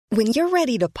When you're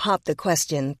ready to pop the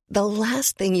question, the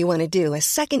last thing you want to do is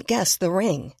second-guess the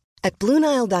ring. At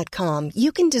BlueNile.com,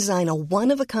 you can design a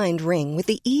one-of-a-kind ring with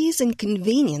the ease and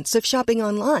convenience of shopping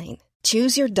online.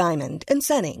 Choose your diamond and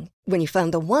setting. When you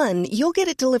find the one, you'll get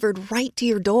it delivered right to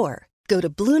your door. Go to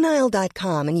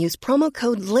BlueNile.com and use promo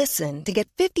code LISTEN to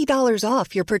get $50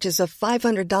 off your purchase of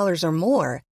 $500 or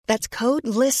more. That's code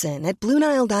LISTEN at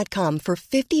BlueNile.com for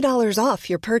 $50 off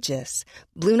your purchase.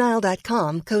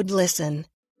 BlueNile.com, code LISTEN.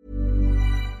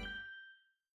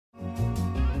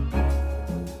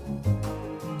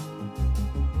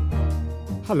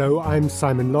 Hello, I'm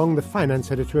Simon Long, the finance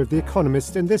editor of The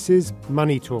Economist, and this is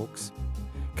Money Talks.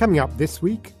 Coming up this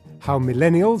week, how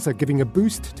millennials are giving a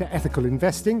boost to ethical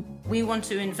investing. We want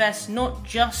to invest not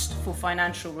just for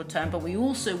financial return, but we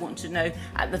also want to know,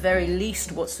 at the very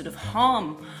least, what sort of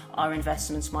harm our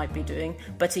investments might be doing,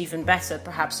 but even better,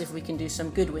 perhaps, if we can do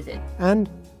some good with it. And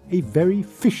a very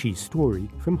fishy story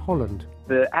from Holland.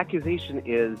 The accusation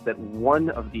is that one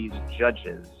of these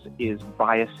judges is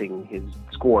biasing his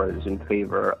scores in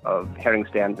favor of herring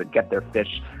stands that get their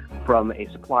fish from a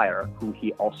supplier who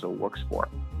he also works for.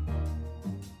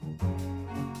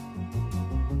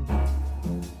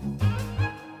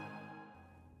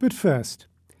 But first,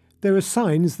 there are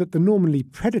signs that the normally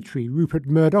predatory Rupert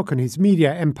Murdoch and his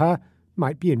media empire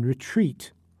might be in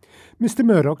retreat. Mr.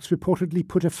 Murdoch's reportedly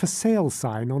put a for sale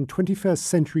sign on 21st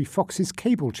Century Fox's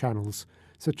cable channels,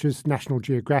 such as National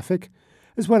Geographic,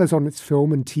 as well as on its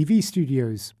film and TV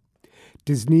studios.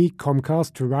 Disney,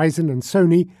 Comcast, Verizon and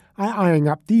Sony are eyeing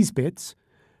up these bits,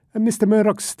 and Mr.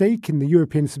 Murdoch's stake in the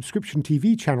European subscription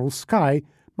TV channel Sky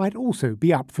might also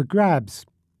be up for grabs.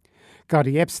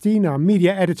 Gadi Epstein, our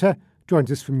media editor,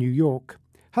 joins us from New York.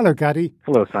 Hello, Gadi.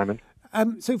 Hello, Simon.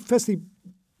 So firstly,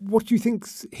 what do you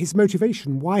think's his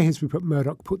motivation? Why has Rupert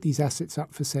Murdoch put these assets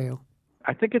up for sale?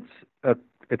 I think it's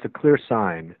a clear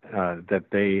sign that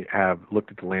they have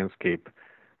looked at the landscape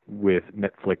with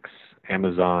Netflix,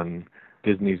 Amazon,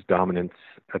 Disney's dominance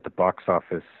at the box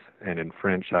office and in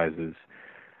franchises,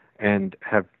 and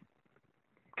have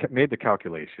made the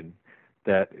calculation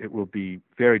that it will be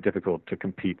very difficult to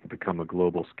compete and become a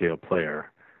global scale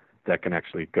player that can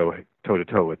actually go toe to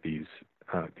toe with these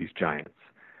giants.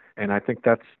 And I think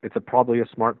it's probably a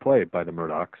smart play by the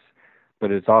Murdochs,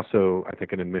 but it's also, I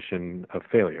think, an admission of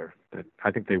failure. That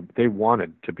I think they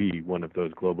wanted to be one of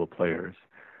those global players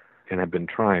and have been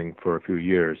trying for a few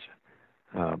years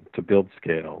to build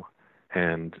scale.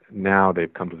 And now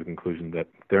they've come to the conclusion that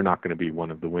they're not going to be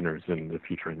one of the winners in the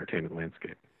future entertainment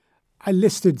landscape. I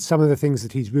listed some of the things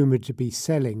that he's rumoured to be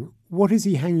selling. What is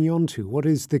he hanging on to? What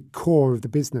is the core of the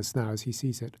business now as he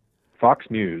sees it? Fox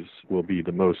News will be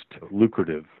the most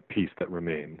lucrative piece that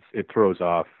remains. It throws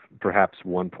off perhaps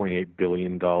 $1.8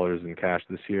 billion in cash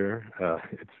this year.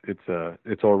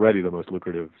 It's already the most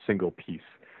lucrative single piece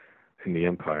in the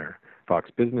empire. Fox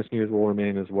Business News will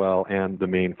remain as well, and the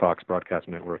main Fox broadcast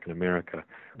network in America.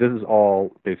 This is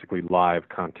all basically live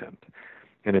content,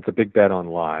 and it's a big bet on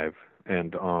live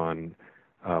and on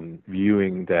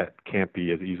viewing that can't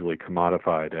be as easily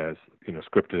commodified as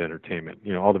scripted entertainment.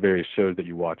 All the various shows that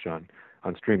you watch on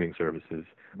streaming services.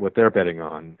 What they're betting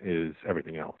on is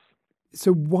everything else.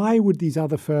 So why would these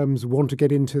other firms want to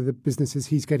get into the businesses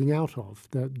he's getting out of,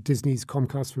 the Disney's,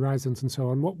 Comcast, Verizon's, and so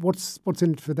on? What's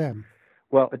in it for them?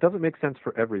 Well, it doesn't make sense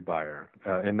for every buyer,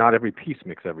 and not every piece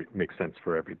makes sense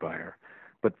for every buyer.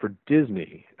 But for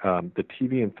Disney, the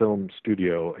TV and film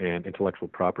studio and intellectual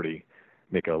property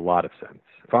make a lot of sense.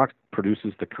 Fox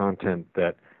produces the content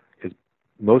that is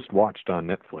most watched on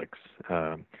Netflix.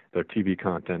 Their TV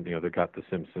content, they've got The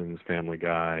Simpsons, Family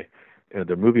Guy.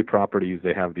 Their movie properties,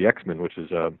 they have the X-Men, which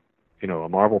is a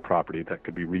Marvel property that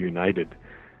could be reunited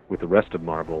with the rest of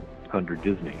Marvel under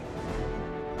Disney.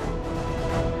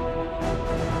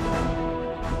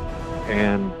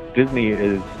 And Disney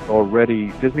is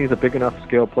a big enough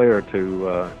scale player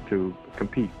to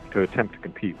attempt to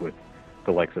compete with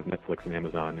the likes of Netflix and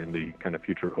Amazon in the kind of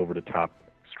future over-the-top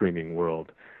streaming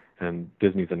world. And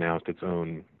Disney's announced its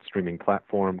own streaming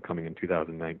platform coming in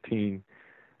 2019.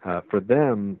 For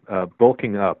them,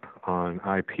 bulking up on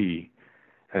IP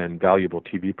and valuable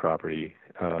TV property,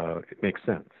 it makes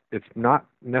sense. It's not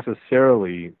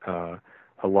necessarily a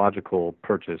logical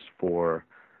purchase for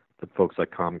the folks like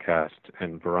Comcast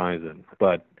and Verizon,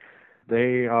 but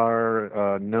they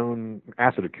are known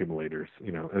asset accumulators,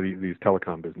 these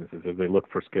telecom businesses, as they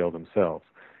look for scale themselves.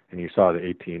 And you saw that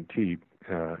AT&T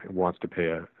wants to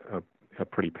pay a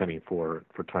pretty penny for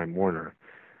Time Warner.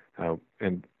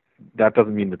 And that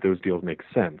doesn't mean that those deals make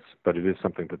sense, but it is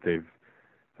something that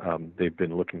they've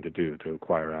been looking to do, to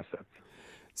acquire assets.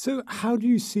 So how do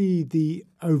you see the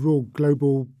overall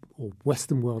global or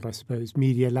Western world, I suppose,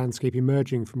 media landscape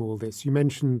emerging from all this? You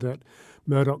mentioned that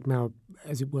Murdoch now,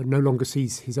 as it were, no longer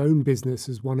sees his own business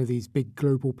as one of these big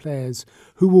global players.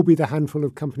 Who will be the handful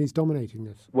of companies dominating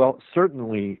this? Well,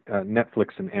 certainly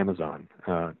Netflix and Amazon.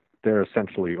 They're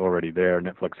essentially already there.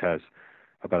 Netflix has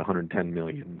about 110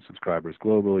 million subscribers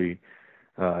globally.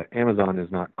 Amazon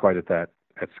is not quite at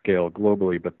scale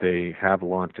globally, but they have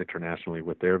launched internationally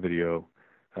with their video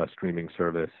streaming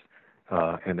service,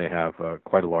 and they have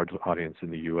quite a large audience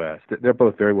in the U.S. They're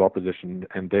both very well positioned,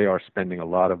 and they are spending a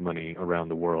lot of money around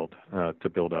the world to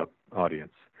build up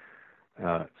audience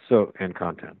and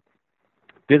content.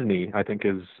 Disney, I think,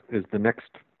 is the next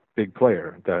big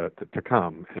player to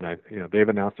come, and they've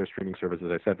announced their streaming service,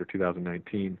 as I said, for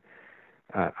 2019.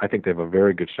 I think they have a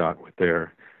very good shot with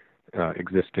their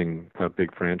existing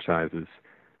big franchises,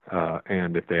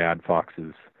 and if they add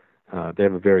Fox's, they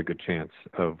have a very good chance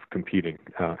of competing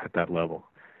at that level.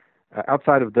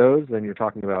 Outside of those, then you're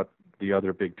talking about the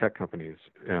other big tech companies,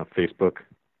 Facebook,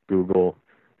 Google,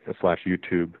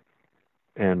 /YouTube,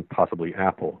 and possibly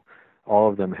Apple. All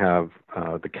of them have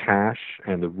the cash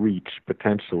and the reach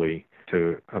potentially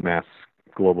to amass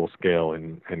global scale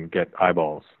and get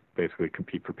eyeballs, basically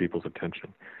compete for people's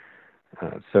attention.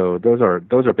 So those are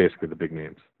basically the big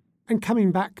names. And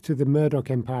coming back to the Murdoch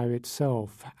empire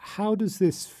itself, how does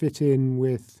this fit in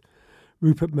with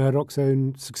Rupert Murdoch's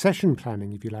own succession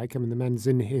planning, if you like? I mean, the man's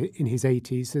in his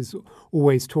 80s. There's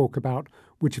always talk about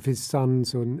which of his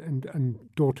sons and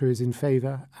daughter is in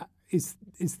favour.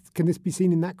 Can this be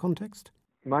seen in that context?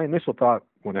 My initial thought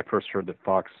when I first heard that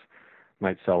Fox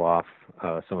might sell off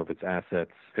some of its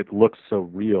assets, it looks so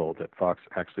real that Fox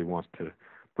actually wants to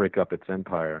break up its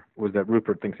empire, was that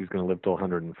Rupert thinks he's going to live till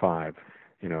 105.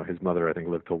 His mother, I think,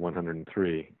 lived till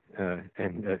 103,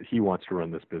 and he wants to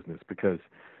run this business because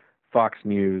Fox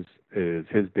News is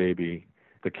his baby.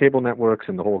 The cable networks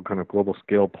and the whole kind of global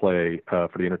scale play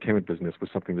for the entertainment business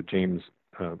was something that James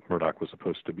Murdoch was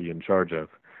supposed to be in charge of.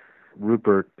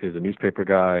 Rupert is a newspaper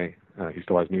guy. He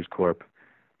still has News Corp.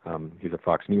 He's a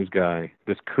Fox News guy.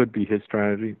 This could be his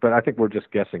strategy, but I think we're just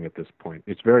guessing at this point.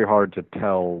 It's very hard to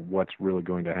tell what's really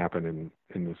going to happen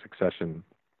in the succession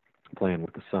plan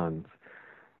with the sons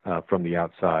from the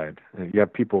outside. You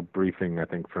have people briefing, I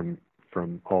think, from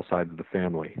all sides of the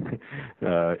family.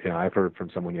 I've heard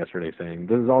from someone yesterday saying,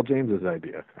 this is all James's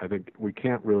idea. I think we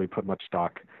can't really put much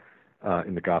stock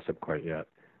in the gossip quite yet.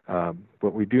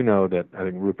 But we do know that I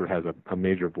think Rupert has a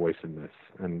major voice in this,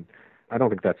 and I don't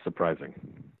think that's surprising.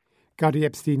 Gadi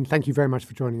Epstein, thank you very much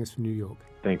for joining us from New York.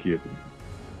 Thank you.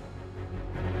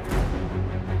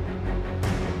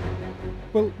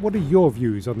 Well, what are your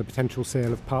views on the potential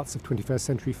sale of parts of 21st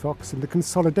Century Fox and the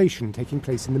consolidation taking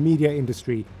place in the media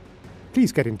industry?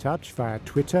 Please get in touch via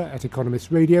Twitter at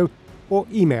Economist Radio or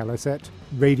email us at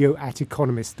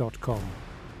radio@economist.com.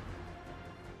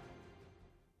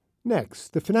 Next,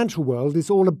 the financial world is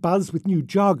all abuzz with new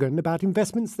jargon about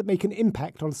investments that make an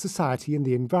impact on society and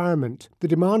the environment. The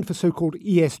demand for so-called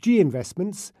ESG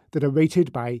investments that are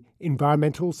rated by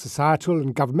environmental, societal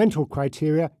and governmental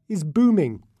criteria is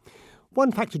booming.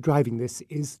 One factor driving this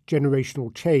is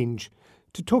generational change.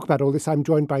 To talk about all this, I'm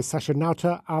joined by Sasha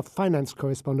Nauta, our finance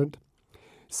correspondent.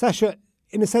 Sasha,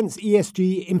 in a sense,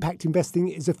 ESG, impact investing,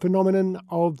 is a phenomenon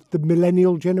of the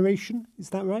millennial generation. Is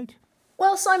that right?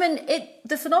 Well, Simon,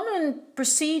 the phenomenon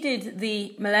preceded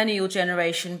the millennial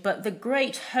generation, but the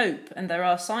great hope, and there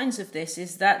are signs of this,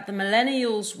 is that the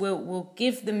millennials will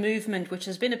give the movement, which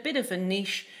has been a bit of a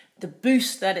niche, the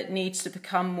boost that it needs to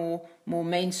become more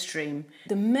mainstream.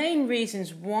 The main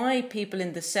reasons why people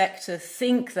in the sector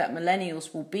think that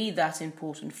millennials will be that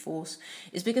important force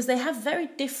is because they have very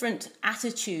different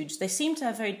attitudes. They seem to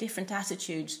have very different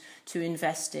attitudes to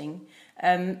investing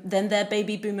than their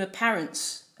baby boomer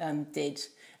parents did.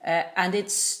 And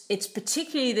it's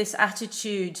particularly this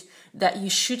attitude that you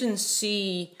shouldn't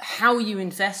see how you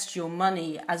invest your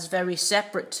money as very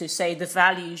separate to, say, the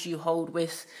values you hold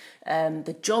with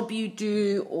the job you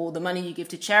do or the money you give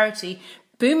to charity.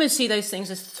 Boomers see those things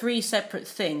as three separate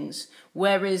things,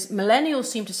 whereas millennials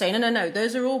seem to say, no,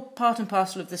 those are all part and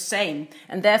parcel of the same,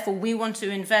 and therefore we want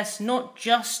to invest not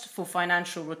just for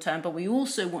financial return, but we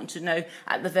also want to know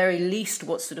at the very least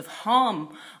what sort of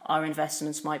harm our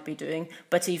investments might be doing,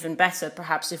 but even better,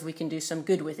 perhaps if we can do some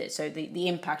good with it. So the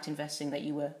impact investing that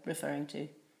you were referring to.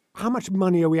 How much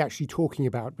money are we actually talking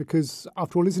about? Because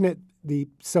after all, isn't it the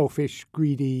selfish,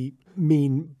 greedy,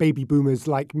 mean baby boomers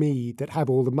like me that have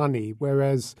all the money,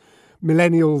 whereas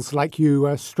millennials like you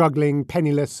are struggling,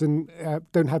 penniless, and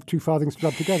don't have two farthings to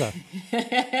rub together?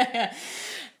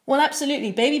 Well,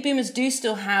 absolutely. Baby boomers do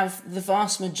still have the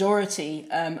vast majority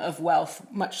of wealth,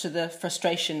 much to the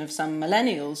frustration of some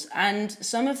millennials. And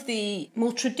some of the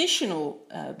more traditional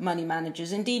money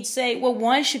managers indeed say, well,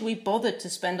 why should we bother to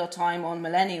spend our time on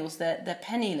millennials? They're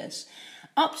penniless.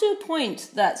 Up to a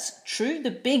point, that's true.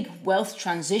 The big wealth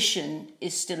transition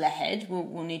is still ahead.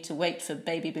 We'll need to wait for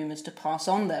baby boomers to pass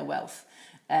on their wealth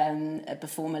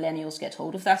before millennials get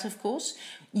hold of that, of course.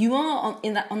 You are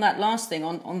on that last thing,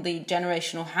 on the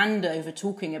generational handover,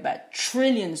 talking about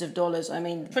trillions of dollars. I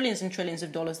mean, trillions and trillions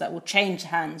of dollars that will change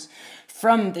hands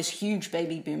from this huge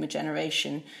baby boomer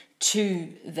generation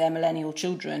to their millennial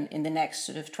children in the next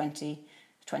sort of 20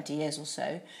 years or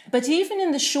so. But even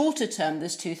in the shorter term,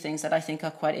 there's two things that I think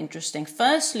are quite interesting.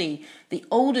 Firstly, the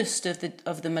oldest of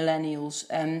the millennials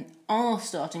are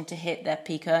starting to hit their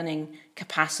peak earning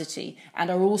capacity and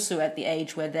are also at the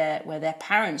age where their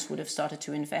parents would have started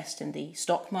to invest in the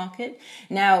stock market.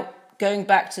 Now, going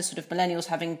back to sort of millennials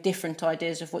having different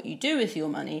ideas of what you do with your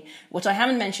money, what I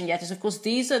haven't mentioned yet is, of course,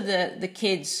 these are the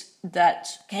kids that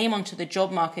came onto the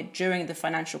job market during the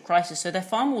financial crisis. So they're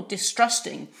far more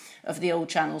distrusting of the old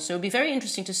channels. So it'll be very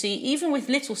interesting to see, even with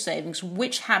little savings,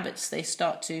 which habits they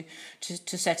start to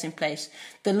set in place.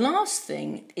 The last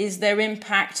thing is their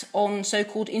impact on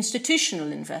so-called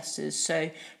institutional investors. So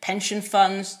pension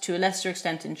funds, to a lesser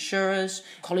extent insurers,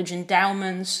 college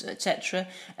endowments, etc.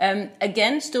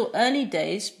 Again, still early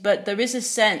days, but there is a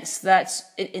sense that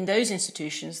in those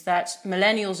institutions that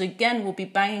millennials again will be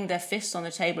banging their fists on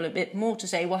the table a bit more to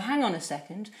say, well, hang on a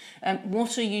second,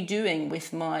 what are you doing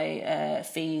with my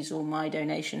fees or my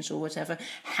donations or whatever?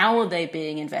 How are they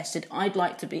being invested? I'd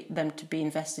like them to be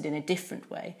invested in a different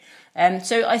way.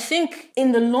 So I think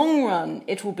in the long run,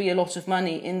 it will be a lot of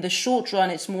money. In the short run,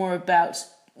 it's more about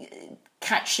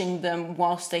catching them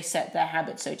whilst they set their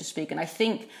habits, so to speak. And I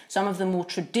think some of the more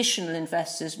traditional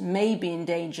investors may be in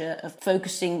danger of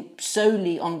focusing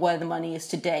solely on where the money is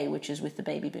today, which is with the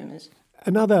baby boomers.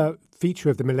 Another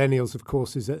feature of the millennials, of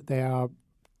course, is that they are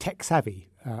tech savvy,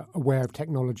 aware of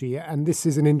technology. And this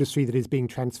is an industry that is being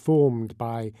transformed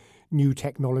by new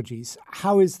technologies.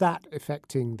 How is that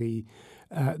affecting the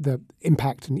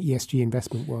impact in ESG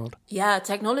investment world? Yeah,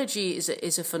 technology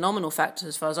is a phenomenal factor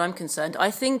as far as I'm concerned. I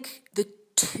think the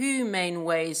two main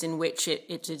ways in which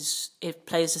it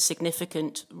plays a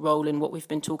significant role in what we've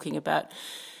been talking about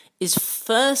is,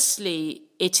 firstly,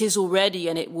 it is already,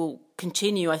 and it will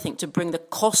continue, I think, to bring the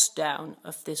cost down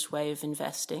of this way of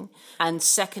investing. And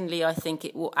secondly, I think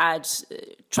it will add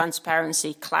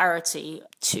transparency, clarity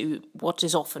to what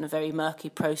is often a very murky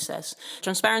process.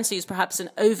 Transparency is perhaps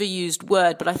an overused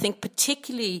word, but I think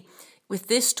particularly with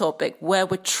this topic, where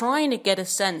we're trying to get a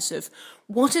sense of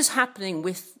what is happening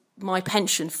with my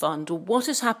pension fund, or what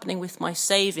is happening with my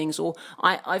savings, or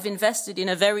I've invested in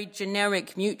a very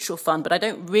generic mutual fund, but I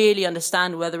don't really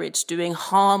understand whether it's doing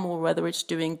harm or whether it's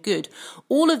doing good.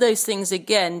 All of those things,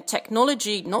 again,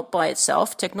 technology, not by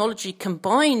itself, technology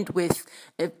combined with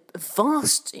a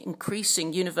vast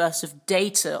increasing universe of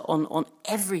data on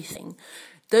everything.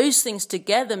 Those things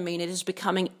together mean it is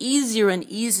becoming easier and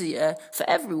easier for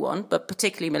everyone, but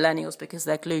particularly millennials because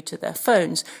they're glued to their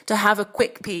phones, to have a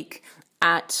quick peek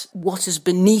at what is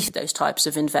beneath those types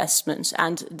of investments.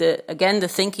 And the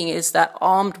thinking is that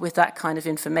armed with that kind of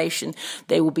information,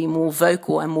 they will be more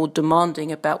vocal and more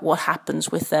demanding about what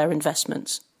happens with their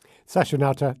investments. Sasha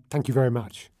Nauta, thank you very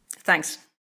much. Thanks.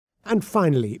 And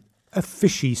finally, a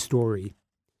fishy story.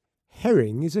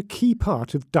 Herring is a key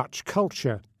part of Dutch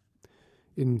culture.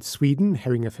 In Sweden,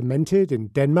 herring are fermented. In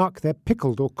Denmark, they're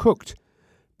pickled or cooked.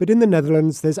 But in the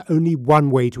Netherlands, there's only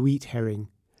one way to eat herring: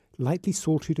 lightly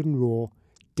salted and raw,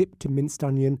 dipped in minced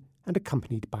onion and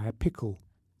accompanied by a pickle.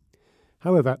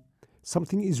 However,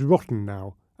 something is rotten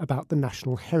now about the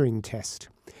National Herring Test.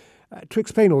 To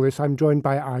explain all this, I'm joined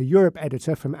by our Europe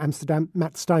editor from Amsterdam,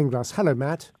 Matt Steinglass. Hello,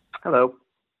 Matt. Hello.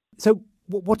 So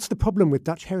what's the problem with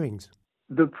Dutch herrings?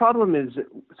 The problem is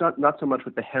not so much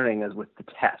with the herring as with the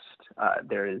test.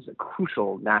 There is a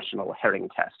crucial national herring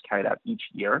test carried out each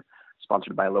year,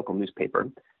 sponsored by a local newspaper.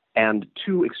 And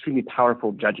two extremely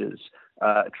powerful judges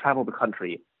travel the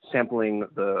country sampling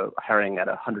the herring at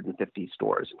 150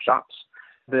 stores and shops.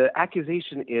 The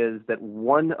accusation is that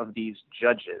one of these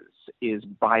judges is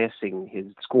biasing his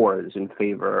scores in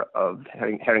favor of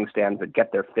herring stands that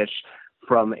get their fish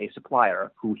from a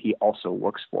supplier who he also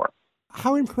works for.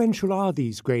 How influential are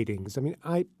these gradings? I mean,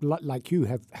 I, like you,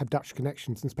 have Dutch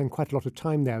connections and spend quite a lot of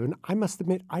time there. And I must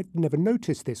admit, I've never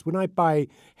noticed this. When I buy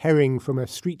herring from a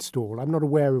street stall, I'm not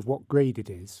aware of what grade it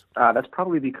is. That's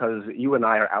probably because you and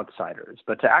I are outsiders.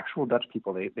 But to actual Dutch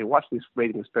people, they watch these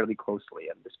ratings fairly closely.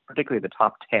 And particularly the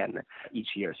top 10 each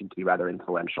year seem to be rather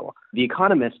influential. The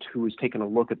Economist who has taken a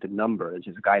look at the numbers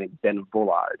is a guy named Ben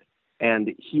Vollard.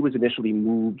 And he was initially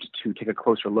moved to take a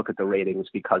closer look at the ratings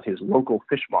because his local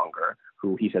fishmonger,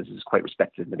 who he says is quite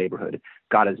respected in the neighborhood,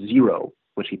 got a 0,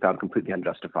 which he found completely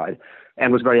unjustified,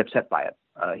 and was very upset by it.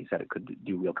 He said it could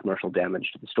do real commercial damage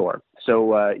to the store.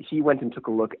 So he went and took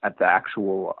a look at the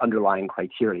actual underlying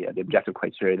criteria, the objective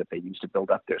criteria that they used to build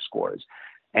up their scores,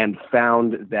 and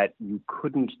found that you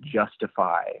couldn't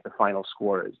justify the final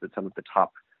scores that some of the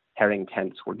top herring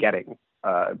tents were getting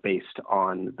based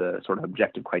on the sort of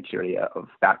objective criteria of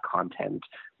fat content,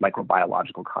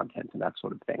 microbiological content, and that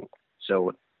sort of thing.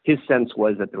 So his sense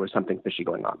was that there was something fishy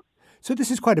going on. So this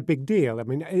is quite a big deal. I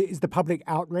mean, is the public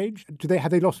outraged?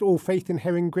 Have they lost all faith in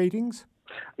herring gradings?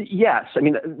 Yes. I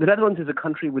mean, the Netherlands is a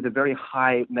country with a very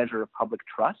high measure of public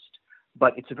trust,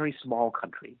 but it's a very small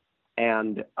country,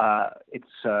 and it's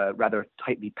rather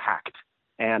tightly packed.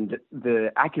 And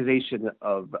the accusation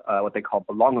of what they call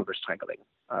belangenverstrengeling,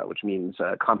 which means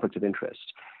conflict of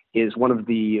interest, is one of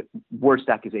the worst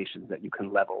accusations that you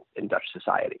can level in Dutch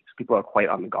society. So people are quite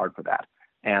on the guard for that.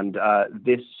 And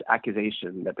this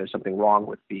accusation that there's something wrong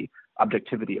with the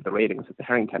objectivity of the ratings that the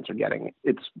herring tents are getting,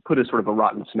 it's put a sort of a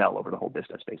rotten smell over the whole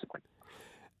business, basically.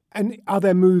 And are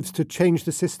there moves to change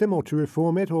the system or to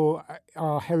reform it, or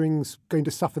are herrings going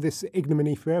to suffer this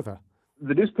ignominy forever?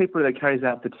 The newspaper that carries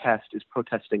out the test is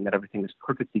protesting that everything is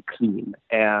perfectly clean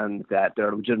and that there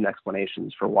are legitimate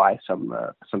explanations for why some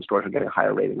stores are getting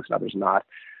higher ratings and others not.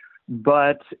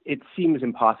 But it seems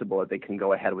impossible that they can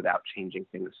go ahead without changing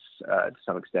things to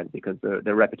some extent because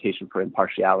their reputation for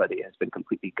impartiality has been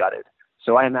completely gutted.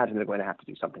 So I imagine they're going to have to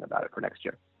do something about it for next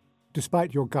year.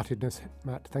 Despite your guttedness,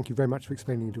 Matt, thank you very much for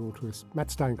explaining it all to us. Matt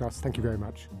Steinglass, thank you very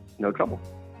much. No trouble.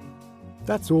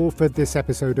 That's all for this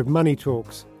episode of Money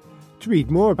Talks. To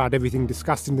read more about everything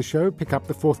discussed in the show, pick up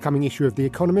the forthcoming issue of The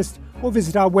Economist or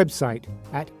visit our website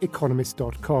at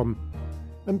economist.com.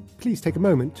 And please take a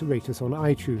moment to rate us on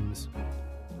iTunes.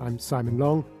 I'm Simon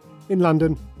Long. In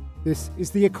London, this is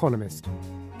The Economist.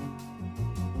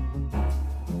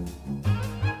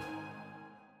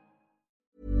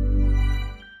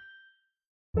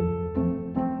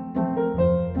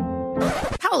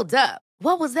 Hold up.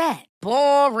 What was that?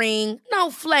 Boring. No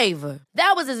flavor.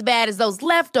 That was as bad as those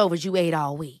leftovers you ate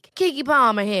all week. Keke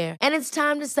Palmer here, and it's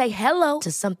time to say hello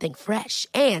to something fresh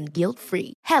and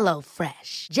guilt-free.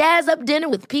 HelloFresh. Jazz up dinner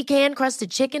with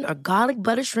pecan-crusted chicken or garlic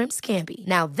butter shrimp scampi.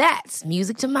 Now that's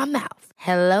music to my mouth.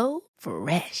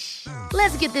 HelloFresh.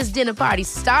 Let's get this dinner party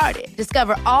started.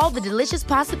 Discover all the delicious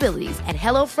possibilities at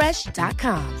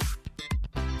HelloFresh.com.